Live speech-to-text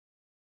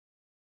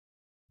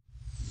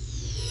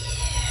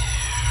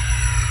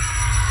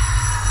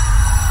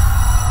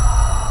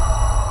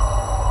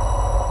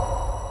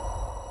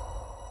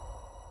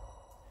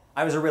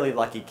I was a really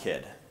lucky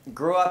kid.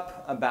 Grew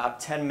up about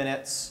 10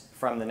 minutes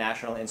from the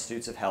National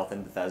Institutes of Health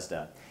in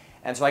Bethesda.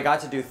 And so I got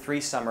to do 3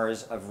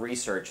 summers of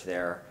research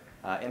there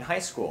in high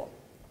school.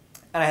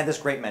 And I had this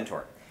great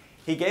mentor.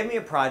 He gave me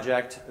a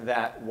project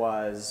that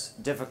was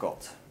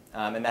difficult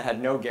and that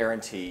had no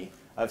guarantee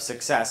of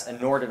success,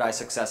 and nor did I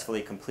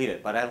successfully complete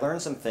it. But I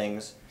learned some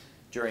things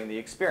during the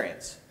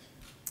experience.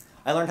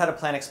 I learned how to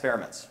plan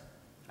experiments.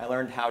 I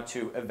learned how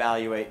to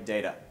evaluate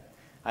data.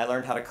 I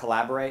learned how to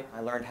collaborate. I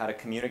learned how to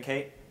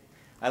communicate.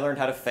 I learned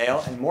how to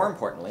fail, and more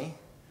importantly,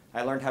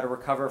 I learned how to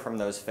recover from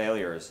those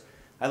failures.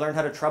 I learned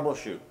how to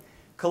troubleshoot.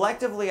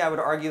 Collectively, I would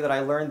argue that I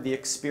learned the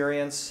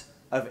experience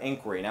of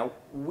inquiry. Now,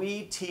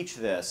 we teach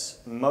this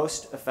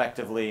most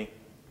effectively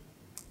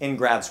in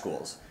grad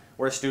schools,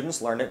 where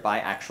students learn it by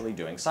actually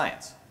doing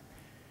science.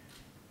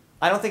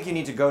 I don't think you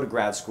need to go to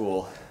grad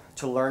school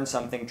to learn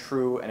something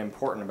true and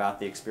important about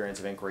the experience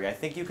of inquiry. I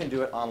think you can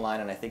do it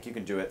online, and I think you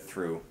can do it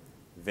through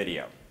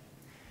video.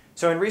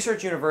 So in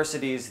research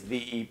universities,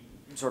 the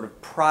sort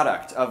of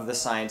product of the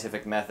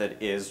scientific method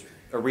is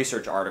a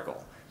research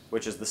article,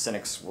 which is, the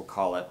cynics will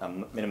call it, a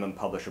minimum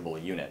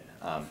publishable unit,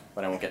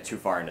 but I won't get too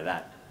far into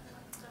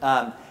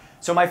that.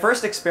 So my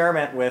first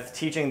experiment with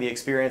teaching the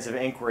experience of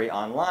inquiry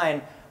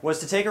online was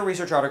to take a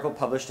research article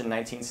published in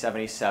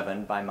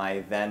 1977 by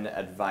my then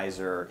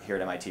advisor here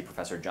at MIT,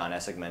 Professor John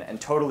Essigman,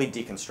 and totally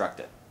deconstruct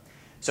it.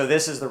 So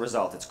this is the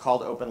result. It's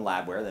called Open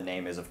Labware. The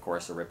name is, of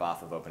course, a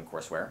ripoff of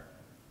OpenCourseWare.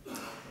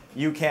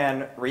 You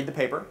can read the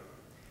paper.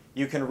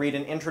 You can read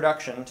an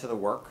introduction to the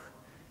work.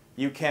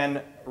 You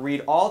can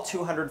read all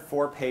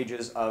 204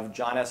 pages of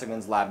John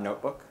Essigman's lab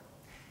notebook.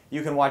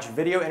 You can watch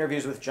video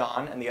interviews with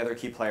John and the other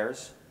key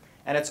players.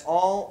 And it's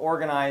all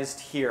organized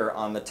here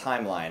on the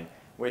timeline,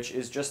 which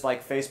is just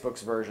like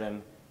Facebook's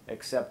version,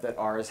 except that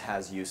ours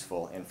has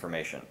useful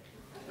information.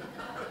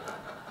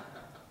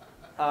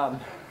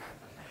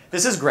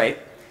 This is great,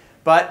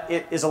 but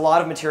it is a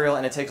lot of material,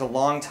 and it takes a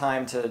long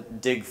time to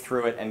dig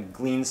through it and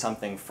glean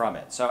something from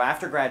it. So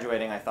after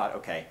graduating, I thought,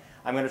 okay,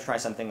 I'm going to try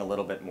something a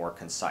little bit more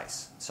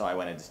concise. So I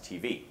went into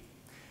TV.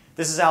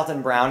 This is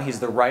Alton Brown. He's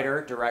the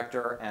writer,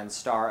 director, and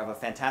star of a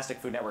fantastic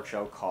Food Network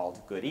show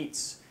called Good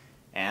Eats.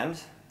 And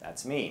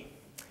that's me.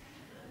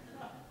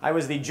 I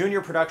was the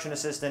junior production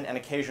assistant and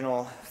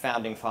occasional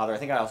founding father. I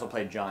think I also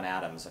played John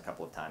Adams a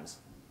couple of times,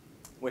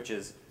 which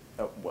is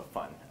what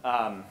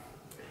fun.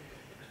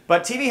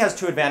 But TV has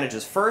 2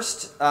 advantages.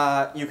 First,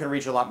 you can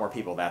reach a lot more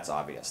people. That's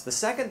obvious. The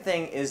second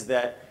thing is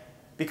that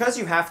because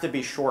you have to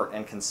be short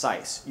and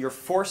concise, you're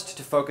forced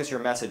to focus your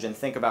message and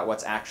think about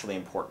what's actually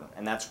important,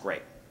 and that's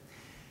great.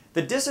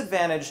 The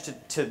disadvantage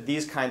to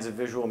these kinds of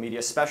visual media,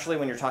 especially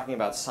when you're talking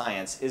about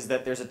science, is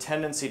that there's a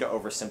tendency to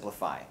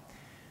oversimplify.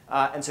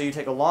 And so you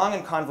take a long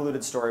and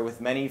convoluted story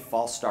with many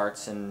false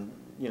starts and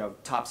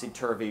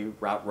topsy-turvy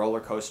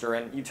roller coaster,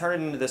 and you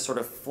turn it into this sort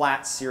of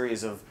flat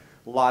series of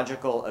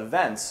logical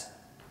events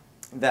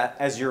that,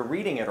 as you're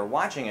reading it or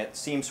watching it,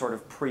 seem sort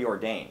of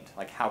preordained.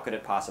 Like, how could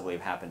it possibly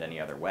have happened any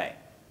other way?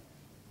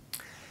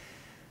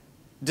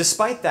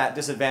 Despite that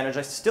disadvantage,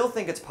 I still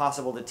think it's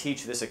possible to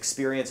teach this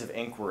experience of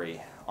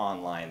inquiry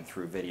online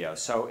through video.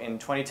 So in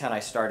 2010, I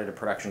started a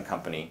production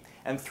company,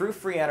 and through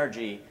Free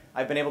Energy,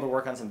 I've been able to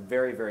work on some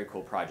very, very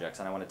cool projects,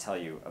 and I want to tell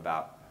you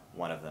about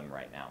one of them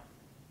right now.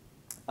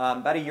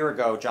 About a year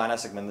ago, John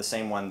Essigman, the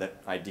same one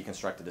that I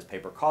deconstructed his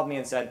paper, called me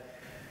and said,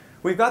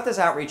 "We've got this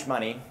outreach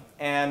money,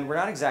 and we're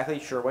not exactly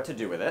sure what to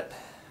do with it."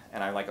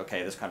 And I'm like,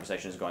 okay, this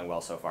conversation is going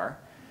well so far.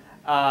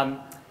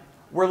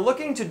 We're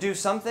looking to do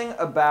something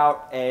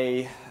about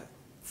a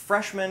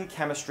freshman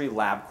chemistry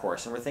lab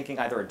course, and we're thinking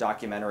either a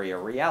documentary or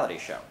a reality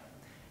show.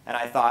 And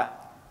I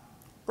thought,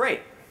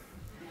 great.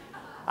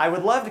 I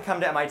would love to come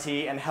to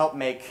MIT and help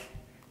make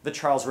the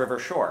Charles River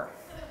shore.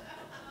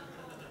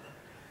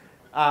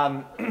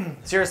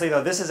 Seriously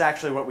though, this is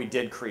actually what we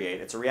did create.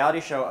 It's a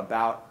reality show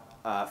about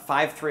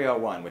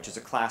 5301, which is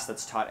a class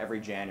that's taught every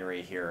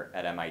January here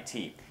at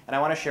MIT. And I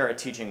want to share a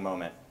teaching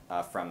moment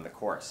from the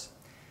course.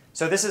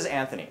 So this is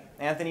Anthony.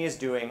 Anthony is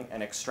doing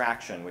an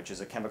extraction, which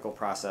is a chemical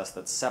process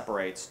that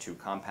separates 2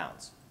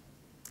 compounds.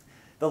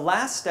 The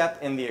last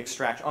step in the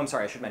extraction, I'm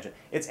sorry, I should mention,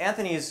 it's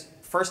Anthony's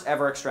first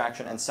ever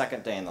extraction and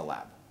 2nd day in the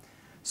lab.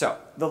 So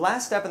the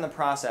last step in the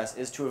process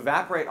is to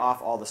evaporate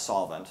off all the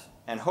solvent,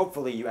 and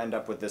hopefully you end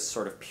up with this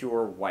sort of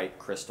pure white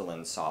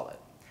crystalline solid.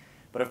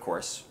 But of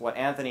course, what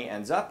Anthony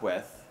ends up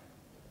with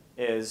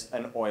is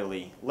an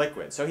oily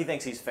liquid. So he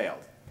thinks he's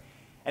failed.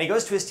 And he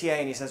goes to his TA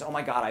and he says, "Oh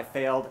my God, I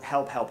failed.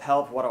 Help, help,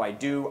 help. What do I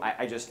do?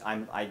 I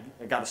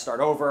got to start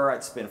over.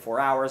 It's been 4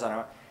 hours. I don't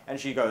know." And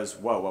she goes,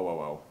 "Whoa, whoa, whoa,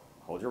 whoa.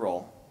 Hold your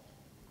roll.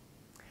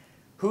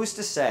 Who's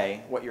to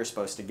say what you're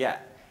supposed to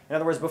get?" In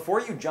other words, before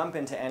you jump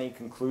into any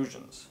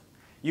conclusions,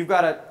 you've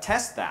got to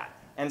test that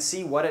and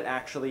see what it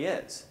actually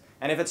is.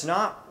 And if it's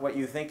not what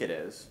you think it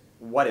is,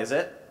 what is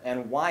it?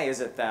 And why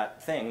is it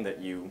that thing that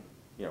you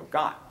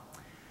got?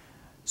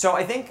 So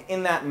I think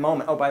in that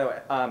moment, oh, by the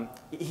way,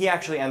 he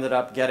actually ended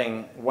up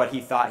getting what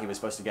he thought he was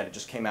supposed to get. It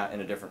just came out in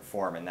a different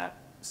form, and that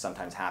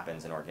sometimes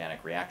happens in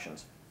organic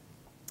reactions.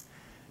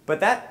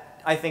 But that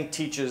I think,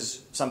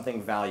 teaches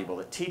something valuable.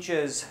 It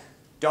teaches,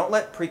 don't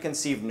let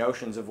preconceived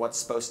notions of what's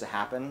supposed to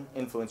happen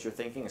influence your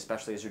thinking,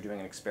 especially as you're doing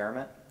an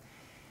experiment.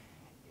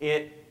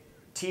 It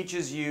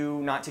teaches you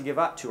not to give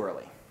up too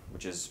early,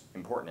 which is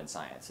important in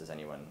science, as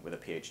anyone with a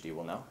PhD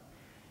will know.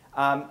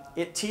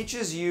 It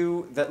teaches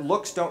you that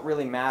looks don't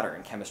really matter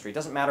in chemistry. It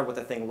doesn't matter what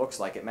the thing looks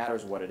like, it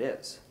matters what it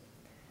is.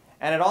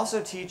 And it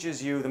also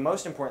teaches you, the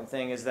most important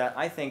thing is that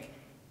I think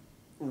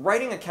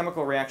writing a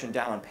chemical reaction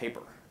down on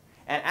paper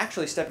and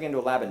actually stepping into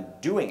a lab and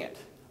doing it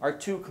are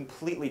two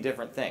completely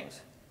different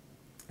things.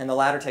 And the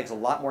latter takes a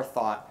lot more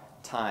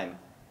thought, time,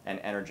 and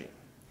energy.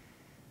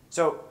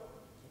 So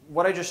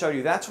what I just showed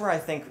you, that's where I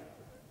think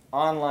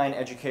online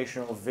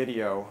educational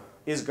video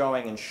is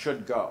going and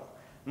should go.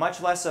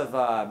 Much less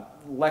of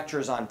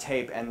lectures on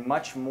tape and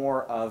much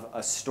more of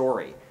a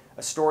story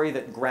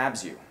that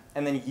grabs you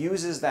and then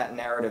uses that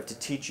narrative to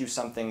teach you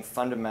something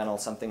fundamental,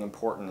 something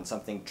important, and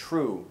something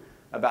true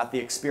about the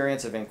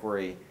experience of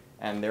inquiry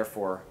and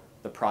therefore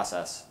the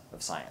process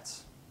of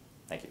science.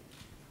 Thank you.